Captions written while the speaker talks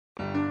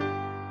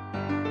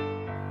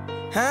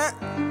Huh?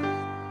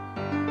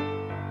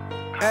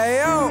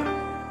 Ayoo.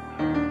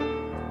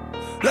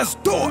 Let's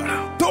do it.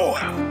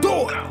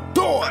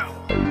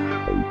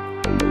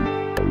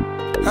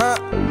 Huh?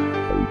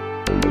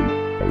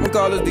 I'ma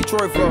call this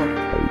Detroit flow.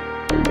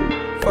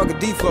 Fuck a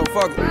D flow,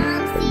 fuck it.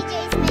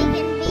 CJ's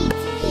making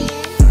beats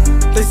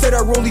again. They said I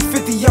rollie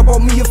 50, I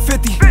bought me a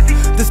 50.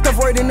 The stuff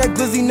right in that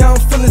glizzy, now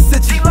I'm feeling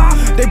sitchy.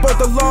 They bought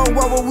the long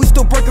while we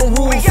still breaking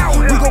rules.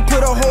 We gon'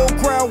 put a whole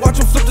crowd, watch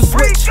them flip the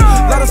switch.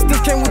 Lot of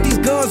sticks came with these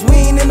guns,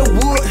 we ain't in the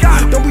wood.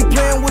 Don't be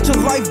playing with your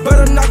life,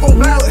 better knock on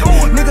wood.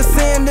 Niggas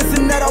saying this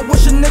and that, I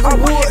wish a nigga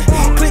would.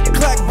 Click,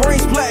 clack, brain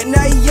splat,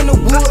 now he in the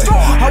wood.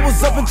 I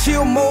was up in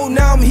chill mode,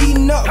 now I'm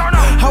heating up.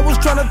 I was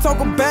tryna talk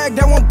a bag,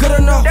 that wasn't good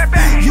enough.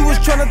 You was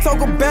tryna talk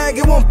a bag,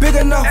 it wasn't big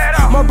enough.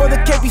 My brother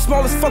can't be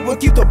small as fuck,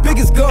 but keep the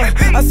biggest gun.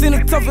 I seen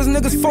the toughest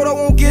niggas photo,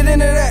 won't get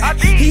into that.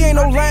 He ain't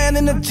no lion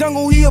in the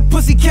jungle, he a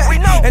pussy cat.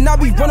 And I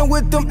be running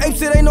with them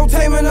apes, it ain't no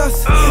taming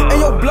us. And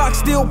your block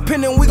still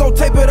pinning, we gon'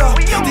 tape it up.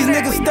 These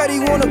niggas steady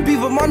wanna beef,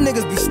 but my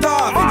niggas be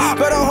starving.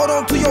 Better hold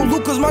on to your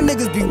loot, cause my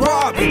niggas be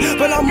robbing.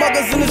 But I'm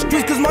muggers in the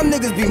streets, cause my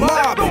niggas be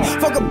mobbing.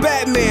 Fuck a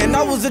Batman,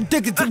 I was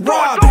addicted to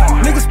robbing.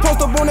 Niggas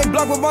post up on they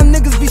block, but my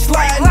niggas be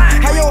sliding.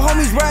 How your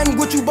homies riding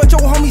with you, but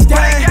your homies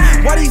dying?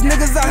 Why these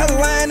niggas out here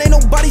lying, ain't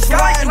nobody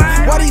sliding?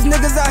 Why these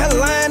niggas out here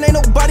lying, ain't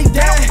nobody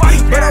dying?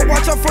 Better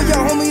watch out for your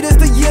homie, this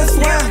the year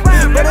slime.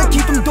 Better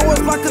keep them doors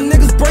locked, the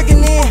niggas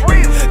breaking in.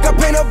 Got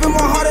pain up in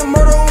my heart and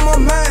murder on my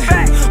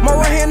mind. My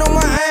right hand on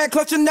my hand,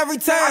 clutching every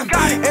time.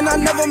 And I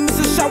never miss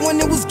a shot when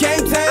it was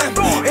game time.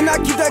 And I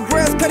keep that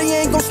grass cut, he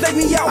ain't gon' snake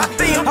me out.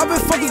 I been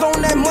focused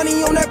on that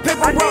money, on that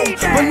paper road.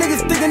 But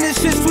niggas thinking this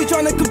shit sweet,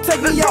 tryna come take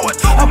me out.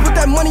 I put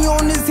that money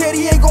on his head,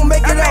 he ain't gon'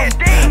 make it out.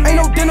 Ain't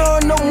no dinner or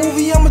no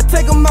movie, I'ma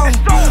take him out.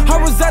 I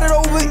resided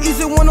over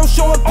easy when I'm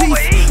showing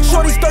peace.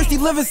 Shorty's thirsty,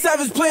 living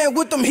savage, playing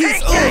with them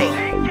heats.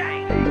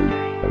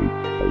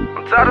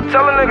 I'm tired of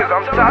telling niggas,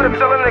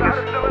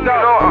 You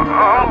know,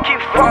 I'ma keep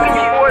fucking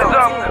you boys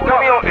up. Put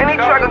me on any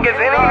track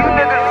against any